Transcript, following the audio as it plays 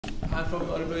I'm from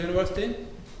Örebro University,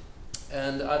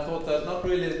 and I thought that not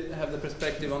really have the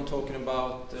perspective on talking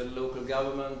about local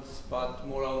governments, but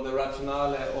more on the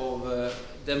rationale of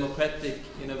democratic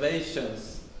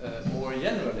innovations more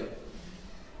generally,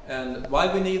 and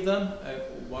why we need them,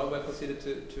 why we're considered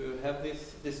to have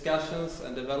these discussions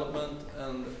and development,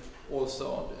 and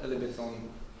also a little bit on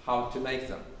how to make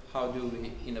them. How do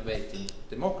we innovate in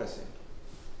democracy?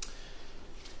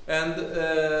 And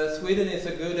Sweden is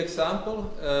a good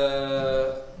example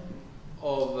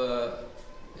of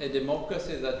a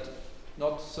democracy that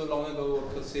not so long ago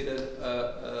was considered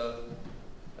a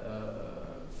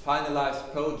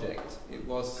finalized project. It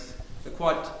was a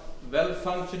quite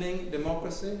well-functioning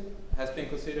democracy, has been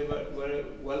considered a very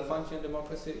well-functioning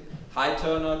democracy, high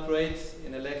turnout rates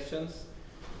in elections.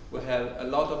 We have a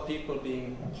lot of people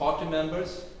being party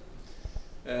members.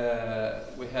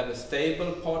 We have a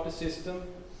stable party system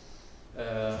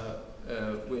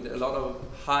with a lot of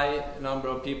high number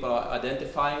of people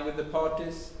identifying with the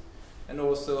parties, and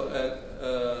also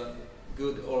a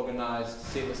good organized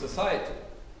civil society.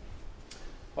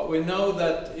 But we know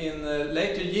that in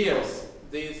later years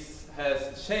this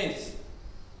has changed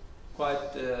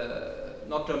quite,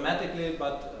 not dramatically,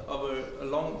 but over a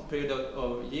long period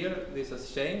of years this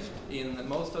has changed in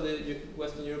most of the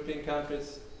Western European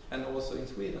countries and also in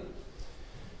Sweden.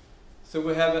 So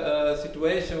we have a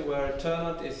situation where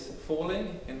turnout is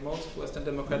falling in most Western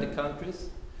democratic countries.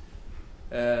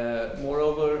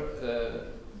 Moreover,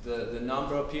 the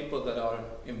number of people that are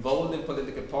involved in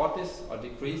political parties are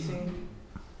decreasing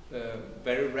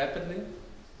very rapidly.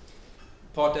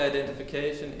 Party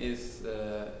identification is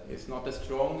not as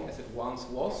strong as it once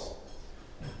was.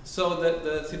 So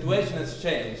the situation has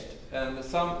changed, and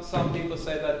some people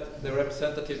say that the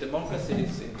representative democracy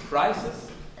is in crisis.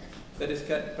 That is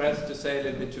perhaps to say a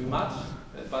little bit too much,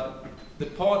 but the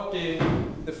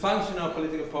function of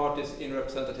political parties in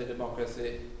representative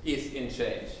democracy is in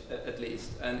change, at least,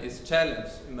 and is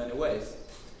challenged in many ways.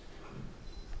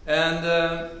 And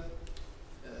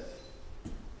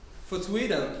for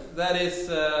Sweden, that is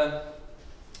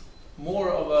more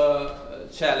of a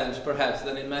challenge, perhaps,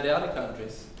 than in many other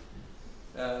countries.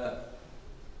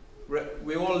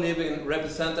 We all live in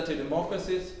representative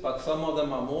democracies, but some of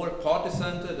them are more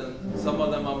party-centered and some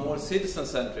of them are more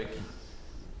citizen-centric.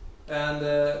 And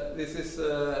this is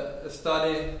a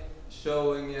study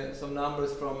showing some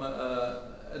numbers from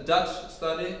a Dutch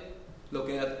study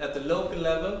looking at the local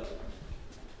level,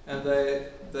 and they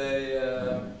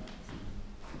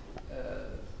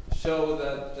show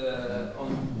that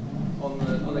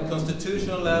on the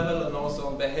constitutional level and also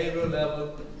on behavioral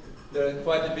level, there is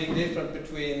quite a big difference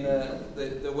between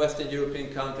the Western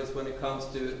European countries when it comes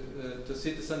to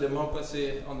citizen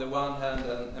democracy on the one hand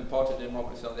and party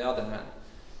democracy on the other hand.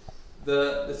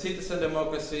 The citizen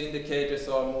democracy indicators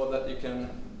are more that you can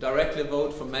directly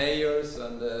vote for mayors,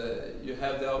 and you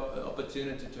have the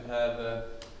opportunity to have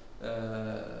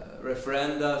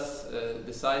referendums,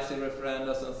 decisive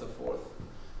referendums and so forth.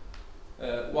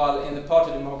 While in the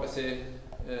party democracy,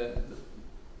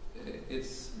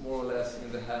 it's more or less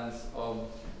in the hands of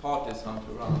parties how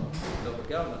to run local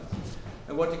government.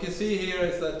 And what you can see here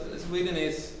is that Sweden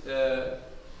is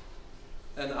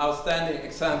an outstanding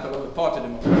example of a party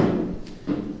democracy,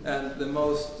 and the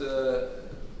most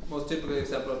typical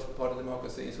example of party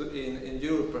democracy is in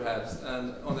Europe, perhaps.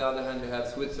 And on the other hand, you have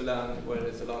Switzerland, where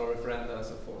there's a lot of referenda and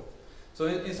so forth. So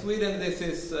in Sweden, this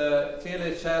is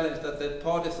clearly a challenge that the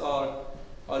parties are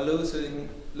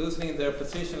losing their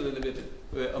position a little bit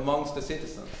amongst the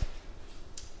citizens.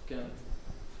 Okay.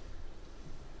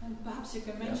 And perhaps you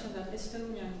can mention that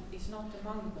Estonia is not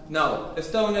among them. No,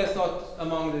 Estonia is not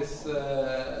among this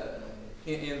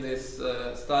in this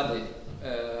study.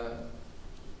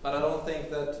 But I don't think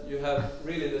that you have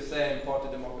really the same party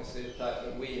democracy type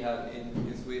that we have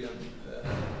in Sweden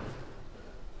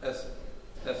as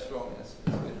strong as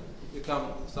Sweden. You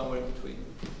come somewhere in between.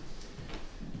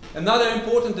 Another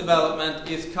important development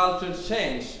is cultural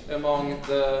change among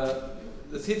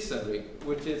the citizenry,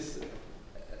 which is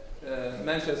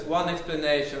mentioned as one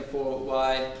explanation for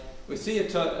why we see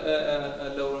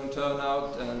a lowering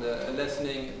turnout and a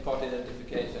lessening party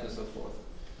identification and so forth.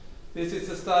 This is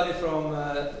a study from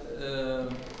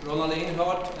Ronald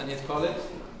Inghart and his colleagues,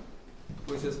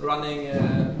 which is running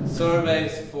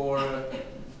surveys for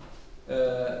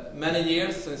many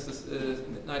years, since the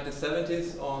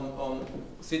 1970s, on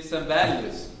citizen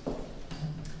values.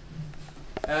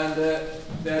 And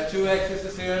there are two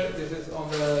axes here. This is on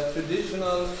the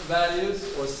traditional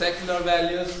values or secular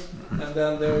values, and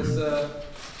then there's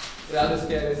the other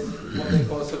scale is what they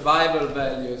call survival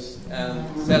values and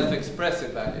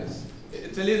self-expressive values.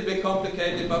 It's a little bit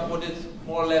complicated, but what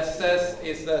more or less says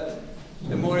is that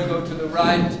the more you go to the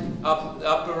right, the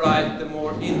upper right, the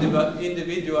more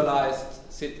individualized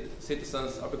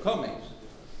citizens are becoming.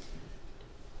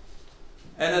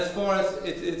 And as far as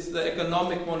it's the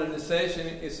economic modernization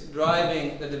is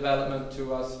driving the development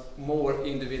towards more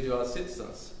individual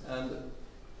citizens. And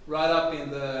right up in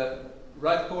the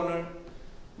right corner,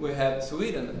 we have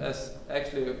Sweden as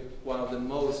actually one of the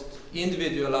most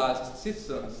individualized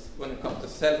citizens when it comes to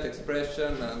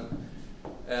self-expression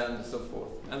and so forth.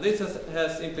 And this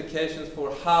has implications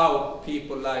for how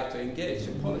people like to engage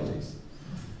in politics.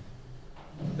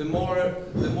 The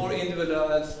more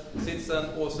individualized citizens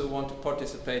also want to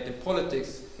participate in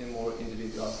politics in more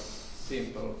individual,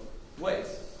 simple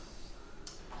ways.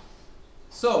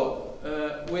 So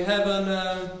we have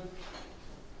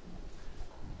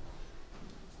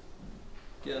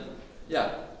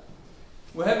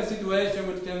we have a situation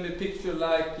which can be pictured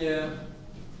like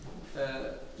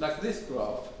this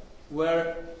graph,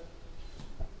 where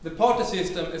the party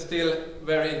system is still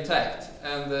very intact,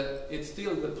 and it's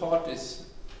still the parties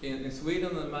in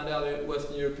Sweden and many other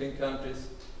Western European countries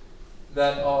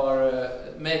that are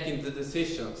making the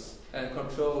decisions and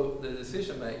control the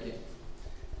decision making.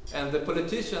 And the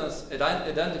politicians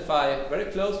identify very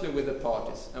closely with the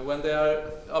parties, and when they are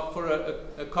up for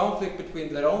a conflict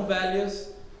between their own values,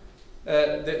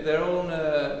 their own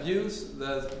views,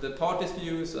 the party's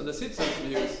views and the citizens'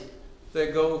 views,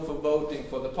 they go for voting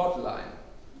for the party line.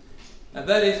 And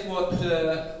that is what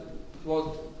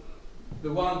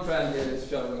the one trend here is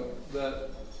showing,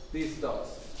 these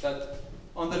dots, that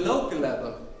on the local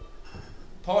level,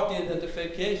 party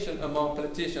identification among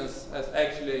politicians has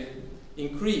actually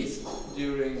increased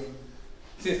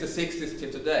since the 60s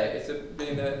till today. It's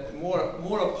been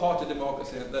more a party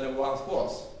democracy than it once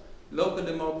was. Local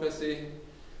democracy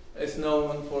is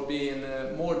known for being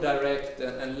more direct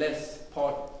and less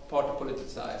party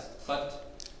politicized.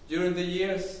 But during the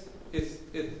years,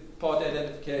 party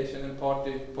identification and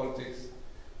party politics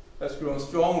has grown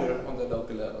stronger on the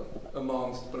local level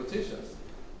amongst politicians.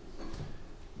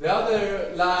 The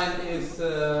other line is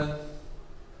the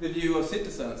view of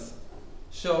citizens,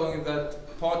 showing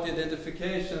that party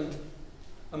identification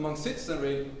among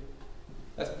citizenry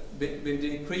has been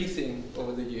decreasing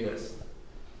over the years,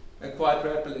 and quite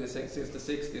rapidly since the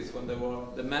 60s, when there were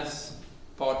the mass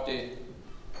party.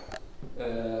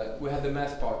 We had the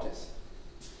mass parties.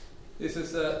 This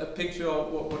is a picture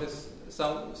of what is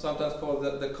sometimes called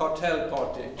the cartel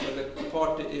party, where the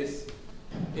party is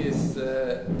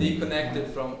deconnected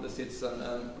from the citizen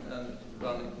and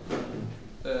running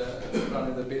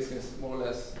the business more or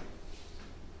less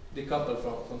decoupled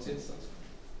from citizens.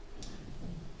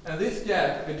 And this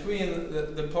gap between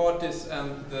the parties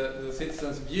and the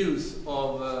citizens' views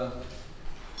of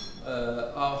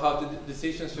how the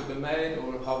decisions should be made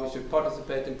or how we should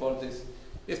participate in politics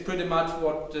is pretty much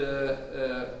what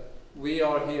we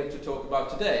are here to talk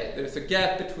about today. There is a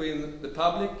gap between the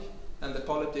public and the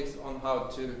politics on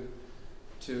how to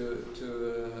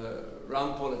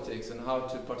run politics and how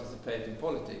to participate in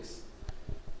politics.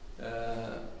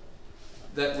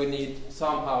 That we need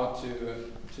somehow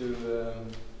to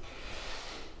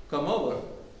come over.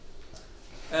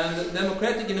 And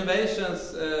democratic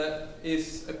innovations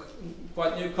is a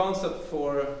quite new concept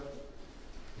for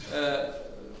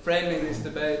framing this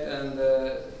debate, and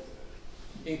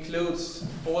includes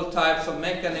all types of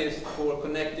mechanisms for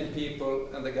connecting people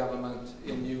and the government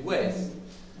in new ways.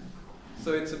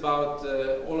 So it's about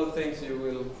all the things you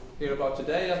will hear about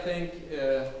today, I think,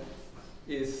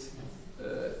 is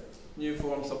new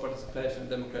forms of participation,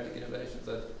 democratic innovations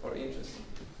that are interesting,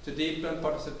 to deepen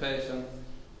participation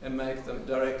and make them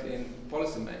directly in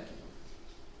policy making.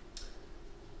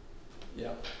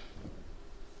 Yeah.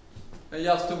 And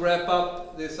just to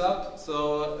wrap this up,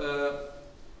 so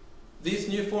these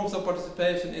new forms of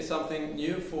participation is something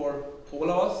new for all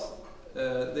of us.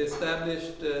 The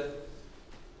established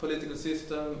political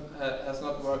system has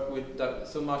not worked with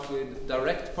so much with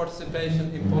direct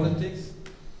participation in politics.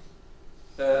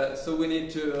 So we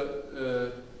need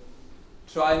to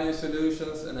try new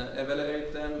solutions and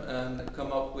evaluate them and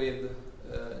come up with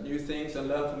new things and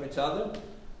learn from each other.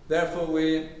 Therefore,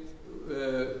 we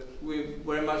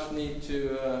very much need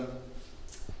to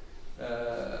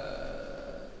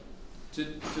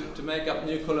make up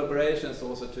new collaborations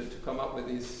also to come up with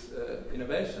these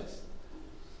innovations.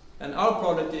 And our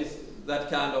product is that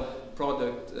kind of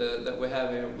product that we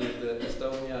have here with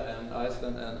Estonia and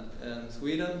Iceland and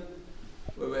Sweden,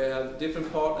 where we have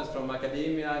different partners from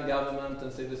academia, government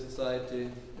and civil society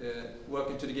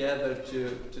working together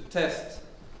to test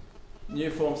new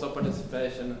forms of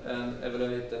participation and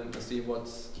evaluate them and see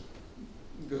what's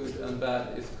good and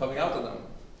bad is coming out of them.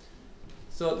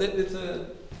 So it's a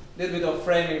little bit of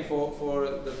framing for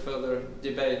the further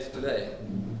debate today.